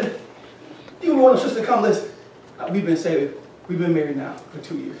want to. He didn't want us to come, listen. We've been saved. We've been married now for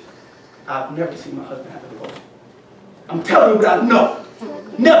 2 years. I've never seen my husband have a divorce. I'm telling you what I know.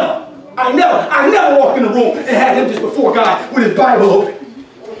 Never. I never walked in the room and had him just before God with his Bible open.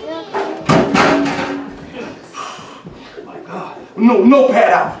 My God. No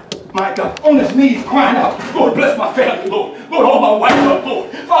pad out. My God, on his knees crying out, Lord, bless my family, Lord. Lord, all my wife up,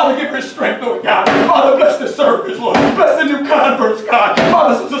 Lord. Father, give her strength, Lord God. Father, bless the service, Lord. Bless the new converts, God.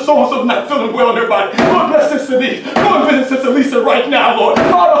 Father, Sister so-and-so not feeling well in their body. Lord, bless Sister Denise. Go and visit Sister Lisa right now, Lord.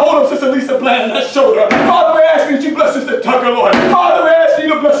 Father, hold up Sister Lisa playing on that shoulder. Father, we're asking that you bless Sister Tucker, Lord. Father, we're asking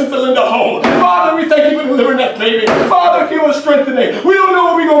you to bless Sister Linda home. Father, we thank you for delivering that baby. Father, give us strength today. We don't know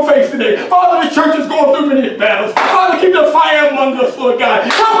what we're going to face today. Father, the church is going through many battles. Father, keep the fire among us, Lord God.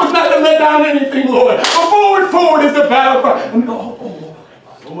 Help us not to let down anything, Lord. But forward is the battle cry. Let me go.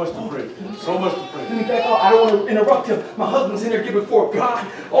 So much to pray. So much to pray. Let me back off. I don't want to interrupt him. My husband's in there giving before God.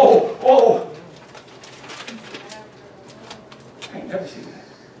 Oh. I ain't never seen that.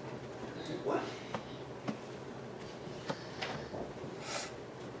 What?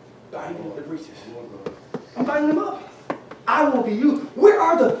 Binding up the breaches. I'm binding them up. I won't be you. Where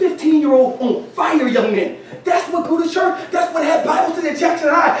are the 15-year-old on fire young men? That's what grew the church. That's what had Bibles in at Jackson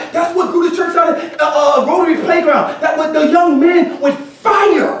High. That's what grew the church out at Rotary Playground. That was the young men with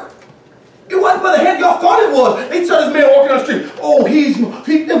fire. It wasn't Brother Hampton. Y'all thought it was. They saw this man walking down the street. Oh,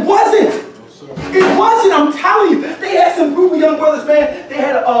 it wasn't. It wasn't. I'm telling you. They had some group of young brothers, man. They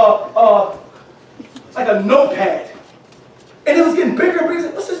had like a notepad. And it was getting bigger and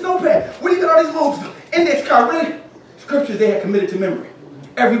bigger. What's this notepad? What do you got all these little index cards? Scriptures they had committed to memory.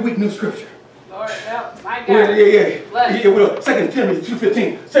 Every week, new scripture. Lord, help. My God. Yeah. Well, 2 Timothy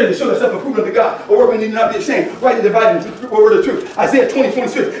 2:15 says to show thyself approved unto God, or workman need not be ashamed, rightly dividing the word of truth. Isaiah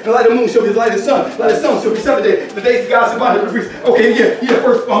 20:26, the light of the moon shall be the light of the sun. Light of the sun shall be 7 days. The days of God's abundant increase. Okay,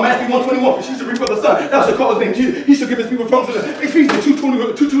 first Matthew 1:21, for she shall reap for the son. Thou shalt call his name Jesus. He shall give his people from to the Ephesians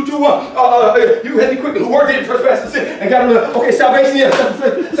 2:21. You had the quick who worked in trespass and sin and got rid of. Okay, salvation, yes.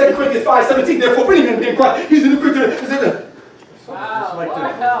 2 Corinthians 5:17. Therefore, if any man be in Christ, he's in the creature. Wow,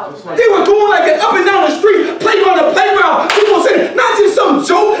 Lord, help. They were going like that up and down the street, playground to playground. People saying, not just some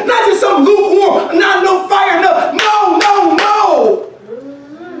joke, not just some lukewarm, not no fire, no.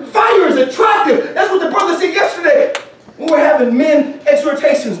 Fire is attractive. That's what the brother said yesterday when we were having men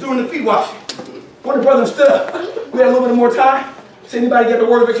exhortations during the feet washing. One of the brothers stood up. We had a little bit more time. Does anybody get the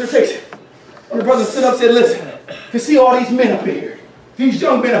word of exhortation? One of the brothers stood up and said, listen, to see all these men up in here, these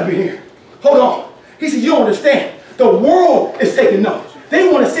young men up in here, hold on. He said, you don't understand. The world is taking note. They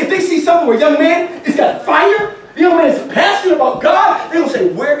want to see, if they see something where a young man is got fire, the young man is passionate about God, they're going to say,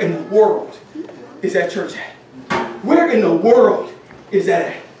 where in the world is that church at? Where in the world is that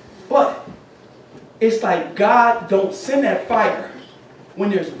at? But it's like God don't send that fire when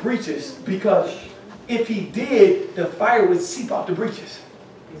there's breaches, because if he did, the fire would seep out the breaches.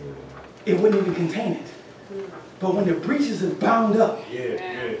 It wouldn't even contain it. But when the breaches is bound up,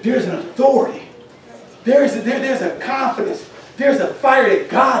 there's an authority. There's a confidence. There's a fire that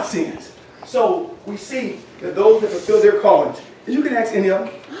God sends. So we see that those that fulfill their callings, and you can ask any of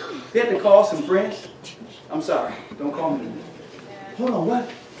them, they have to call some friends. I'm sorry, don't call me. Hold on, what?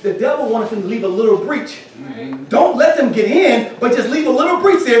 The devil wanted them to leave a little breach. Don't let them get in, but just leave a little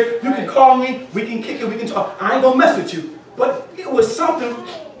breach there. You can call me, we can kick it, we can talk. I ain't gonna mess with you. But it was something.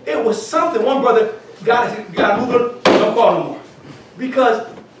 One brother, God moved, don't call no more. Because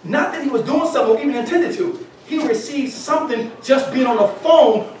not that he was doing something or even intended to. He received something just being on the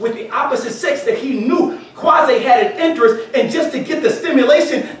phone with the opposite sex that he knew quasi had an interest, and just to get the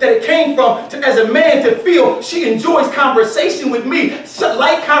stimulation that it came from, as a man to feel she enjoys conversation with me,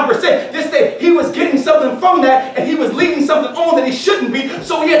 light conversation. This day he was getting something from that, and he was leading something on that he shouldn't be.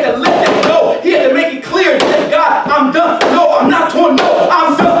 So he had to let that go. He had to make it clear and say, God, I'm done. No, I'm not doing. No,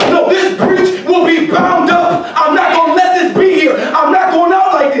 I'm done. No, this breach will be bound up. I'm not going to let this be here. I'm not going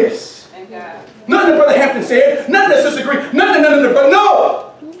out like this. Thank God. Nothing that Brother Hampton said, nothing that Sister Green, nothing that Brother, no!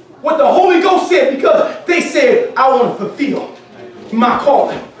 What the Holy Ghost said, because they said, I want to fulfill my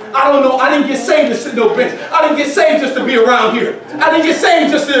calling. I don't know, I didn't get saved to sit no bench. I didn't get saved just to be around here. I didn't get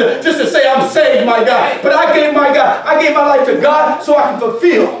saved just to say I'm saved, my God. But I gave my life to God so I can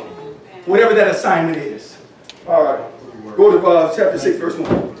fulfill whatever that assignment is. All right, go to chapter 6, verse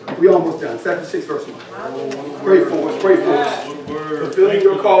 1. We almost done. Chapter 6, verse 1. Pray for us. Fulfilling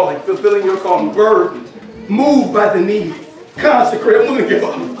your calling. Burdened, moved by the need, consecrated. I'm going to give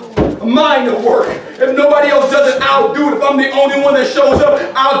up. A mind to work. If nobody else does it, I'll do it. If I'm the only one that shows up,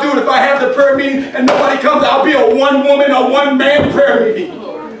 I'll do it. If I have the prayer meeting and nobody comes, I'll be a one-woman or one-man prayer meeting.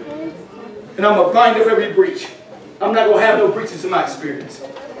 And I'm going to bind up every breach. I'm not going to have no breaches in my experience.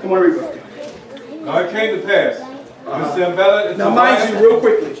 Come on, read with me. Now it came to pass. Now mind you, real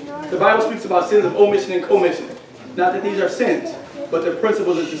quickly, the Bible speaks about sins of omission and commission. Not that these are sins, but the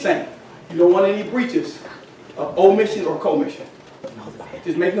principle is the same. You don't want any breaches of omission or commission.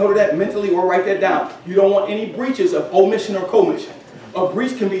 Just make note of that mentally or write that down. You don't want any breaches of omission or commission. A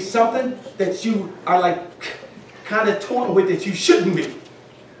breach can be something that you are like kind of torn with that you shouldn't be.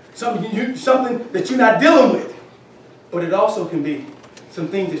 Something that you're not dealing with. But it also can be some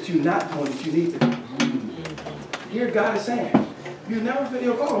things that you're not doing that you need to do. Here God is saying, you never fulfill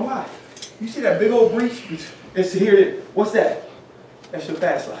your calling. Why? You see that big old breach? It's here. What's that? That's your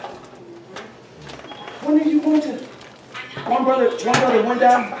fast life. When are you going to? One brother went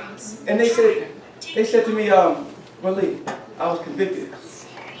down, and they said to me, Brother Lee, I was convicted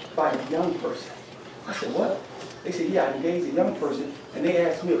by a young person. I said, what? They said, yeah, I engaged a young person, and they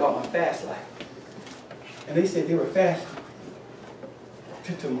asked me about my fast life. And they said they were fasting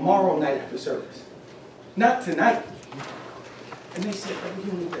to tomorrow night after service. Not tonight. And they said, oh,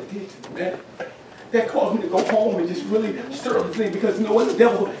 you know what that did to me, man? That caused me to go home and just really stir up the thing, because you know what, the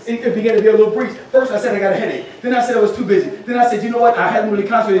devil, it began to be a little breeze. First I said I got a headache. Then I said I was too busy. Then I said, you know what, I hadn't really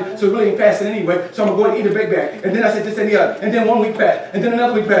concentrated, so I really ain't fasting anyway, so I'm going to go and eat a big bag. And then I said this and the other. And then 1 week passed. And then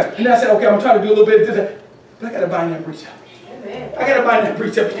another week passed. And then I said, okay, I'm trying to do a little bit of this. But I got to bind that breach up. I got to bind that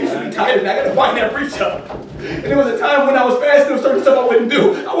breach up. You should be tired, and I got to bind that breach up. And there was a time when I was fasting, there was certain stuff I wouldn't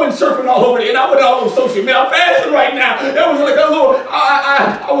do. I wasn't surfing all over there, and I went all over social media. I'm fasting right now. That was like a little,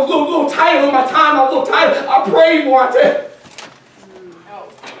 I was a little tired on my time. I was a little tired. I prayed more. I tell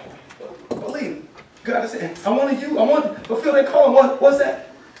you. Believe me. God said, I want to fulfill that calling. What's that?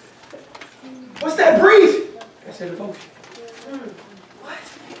 What's that breeze? That's their devotion. What?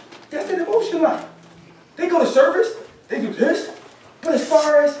 That's their devotion life. They go to service, they do this. But as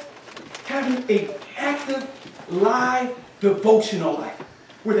far as having an active, live, devotional life,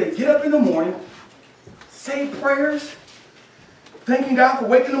 where they get up in the morning, say prayers, thanking God for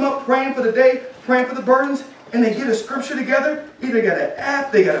waking them up, praying for the day, praying for the burdens, and they get a scripture together. Either they got an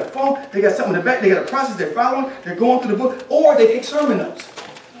app, they got a phone, they got something in the back, they got a process they're following, they're going through the book, or they take sermon notes.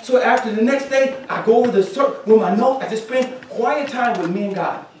 So after the next day, I go over with my notes, I just spend quiet time with me and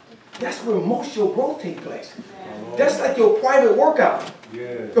God. That's where most of your growth takes place. That's like your private workout.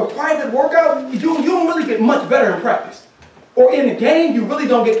 Your private workout, you don't really get much better in practice. Or in the game, you really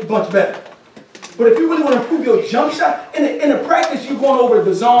don't get much better. But if you really want to improve your jump shot, in the practice, you're going over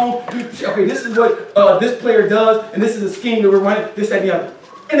the zone. Okay, this is what this player does, and this is the scheme that we're running, this, that, and the other.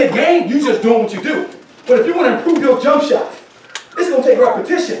 In the game, you're just doing what you do. But if you want to improve your jump shot, it's going to take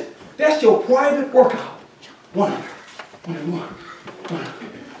repetition. That's your private workout. 100, 101.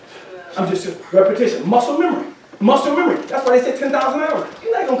 I'm just repetition, muscle memory. Muscle memory. That's why they say 10,000 hours.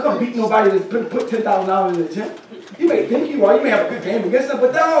 You're not going to come beat nobody that's put 10,000 hours in the gym. You may think you are. You may have a good game against them,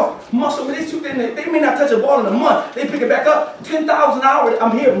 but no, muscle memory. They may not touch a ball in a month. They pick it back up. 10,000 hours.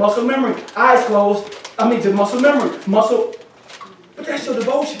 I'm here. Muscle memory. Eyes closed. Just muscle memory. Muscle. But that's your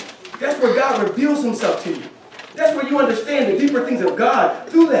devotion. That's where God reveals himself to you. That's where you understand the deeper things of God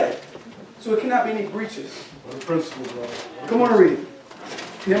through that. So it cannot be any breaches. What a principle, bro. Come on and read it.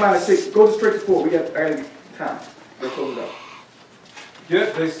 Nehemiah 6. Go straight to 4. We got time. Let's close it up.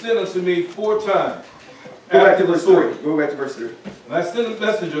 Yet they sent unto me 4 times. Go back to verse 3. Go back to verse 3. And I sent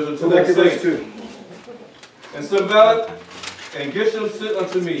messengers unto Go back to them, verse saying, 2. And Sanballat and Geshem sent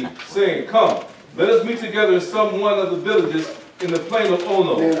unto me, saying, Come, let us meet together in some one of the villages in the plain of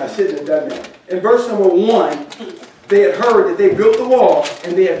Ono. Man, I shouldn't have done that. In verse number 1, they had heard that they built the wall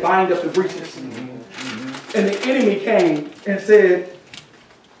and they had bound up the breaches. And the enemy came and said,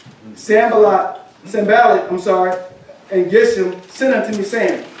 Sanballat, and Geshem sent unto me,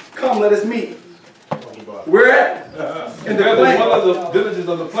 saying, Come, let us meet. Where at? In the plain. One of the villages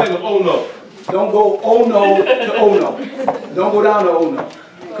of the plain of Ono. Don't go Ono to Ono. Don't go down to Ono.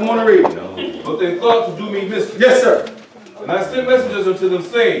 Come on and read. But they thought to do me mischief. Yes, sir. And I sent messengers unto them,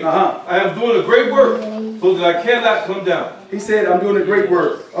 saying, I am doing a great work, so that I cannot come down. He said, I'm doing a great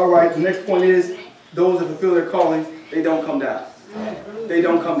work. All right, the next point is, those that fulfill their calling, they don't come down. They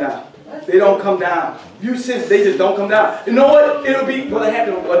don't come down. They don't come down. You sense they just don't come down. You know what? It'll be, well, it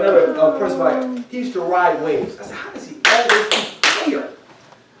happened with another person like, he used to ride waves. I said, how does he always keep here?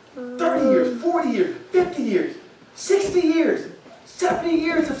 30 years, 40 years, 50 years, 60 years, 70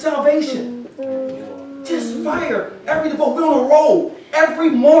 years of salvation. Just fire. Every devotion. We're on a roll. Every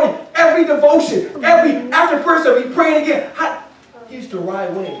morning, every devotion, after prayer service, he's praying again. He used to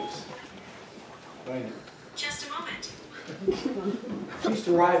ride waves. Just a moment. He used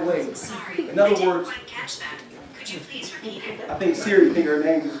to ride waves. Sorry, In other I didn't words, quite catch that. Could you please repeat it? I think Siri think her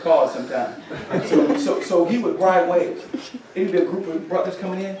name is called sometimes. So he would ride waves. It'd be a group of brothers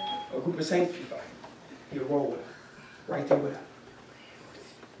coming in, a group of saints. He would roll with them, right there with them.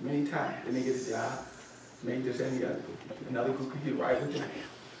 Many times, then they get a job. Maybe just any other. Another group he'd ride with them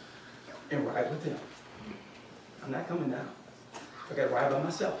and ride with them. I'm not coming down. I got to ride by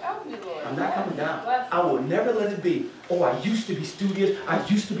myself. I'm not coming down. I will never let it be, oh, I used to be studious. I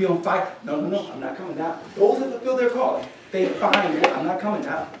used to be on fire. No, I'm not coming down. Those that fulfill their calling, they find it. I'm not coming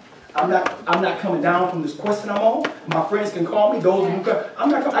down. I'm not coming down from this quest that I'm on. My friends can call me. Those who come, I'm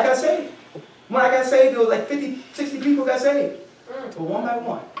not coming. I got saved. When I got saved, there was like 50, 60 people got saved. But one by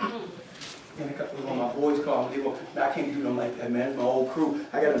one. And a couple of my boys call me. They go, I can't do them like that, man. It's my old crew.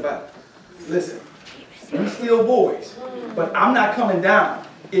 I got to invite. Listen. We still boys, but I'm not coming down.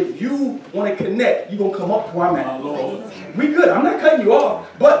 If you want to connect, you're going to come up to where I'm at. We good. I'm not cutting you off.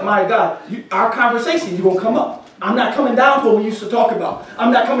 But, my God, our conversation, you're going to come up. I'm not coming down to what we used to talk about.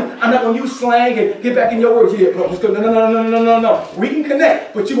 I'm not going to use slang and get back in your words. Yeah, bro, let's go. No. We can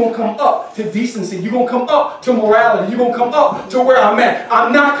connect, but you're going to come up to decency. You're going to come up to morality. You're going to come up to where I'm at.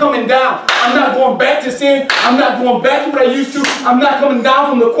 I'm not coming down. I'm not going back to sin. I'm not going back to what I used to. I'm not coming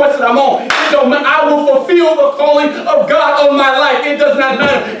down from the quest that I'm on. It don't matter. I will fulfill the calling of God on my life. It does not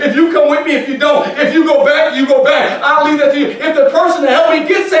matter if you come with me, if you don't. If you go back, you go back. I'll leave that to you. If the person that helped me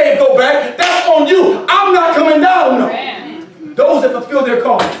get saved go back, that's on you. I'm not coming down. No. Those that fulfill their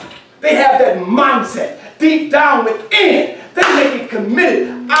calling, they have that mindset deep down within. They make it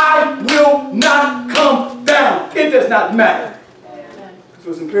committed. I will not come down. It does not matter.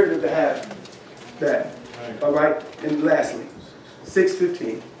 So it's imperative to have that. All right. And lastly,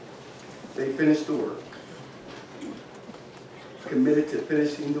 6:15. They finished the work. Committed to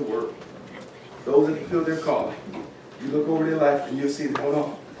finishing the work. those that fulfill their calling. You look over their life and you'll see that, hold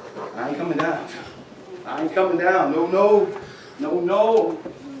on, I ain't coming down. I ain't coming down. No, no, no, no.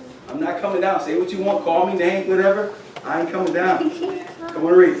 I'm not coming down. Say what you want, call me names, whatever. I ain't coming down. Come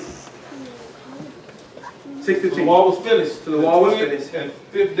on, read. 6:15. The wall was finished. So the wall was finished. And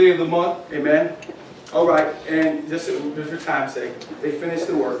 5th day of the month. Amen. All right, and just for time's sake, they finished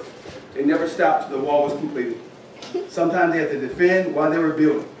the work. They never stopped till the wall was completed. Sometimes they had to defend while they were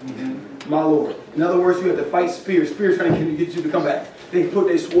building. My Lord. In other words, you have to fight spirits. Spirits trying to get you to come back. They put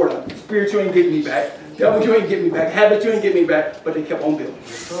their sword up. Spirit, you ain't getting me back. Devil, you ain't getting me back. Habit, you ain't getting me back. But they kept on building.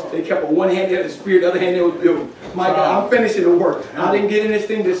 They kept on one hand, they had the spirit, the other hand, they were building. My God, I'm finishing the work. I didn't get in this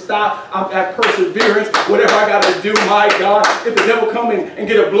thing to stop. I'm at perseverance. Whatever I got to do, my God. If the devil come in and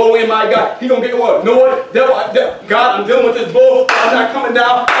get a blow in, my God, he going to get what? Know what? Devil, God, I'm dealing with this bull. I'm not coming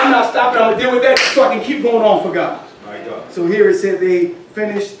down. I'm not stopping. I'm going to deal with that so I can keep going on for God. My God. So here it said they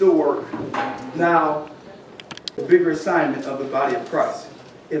finished the work. Now, the bigger assignment of the body of Christ.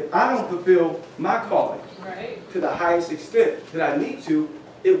 If I don't fulfill my calling to the highest extent that I need to,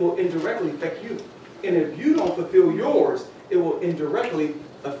 it will indirectly affect you. And if you don't fulfill yours, it will indirectly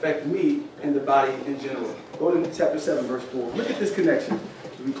affect me and the body in general. Go to chapter 7, verse 4. Look at this connection.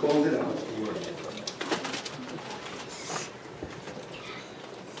 We close it out.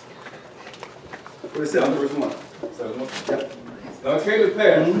 Go to 7, verse 1. Yep. Now it came to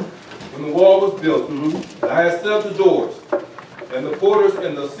pass, when the wall was built, that I had set up the doors, and the porters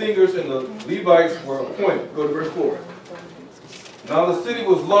and the singers and the Levites were appointed. Go to verse 4. Now the city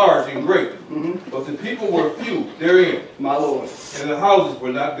was large and great, but the people were few therein, My Lord. and the houses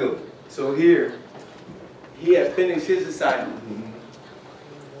were not built. So here, he had finished his assignment.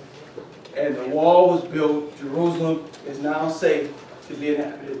 And the wall was built. Jerusalem is now safe to be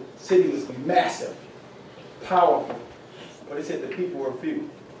inhabited. The city was massive, powerful. But it said the people were few.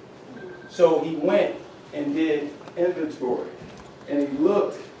 So he went and did inventory. And he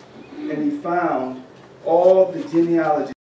looked and he found all the genealogy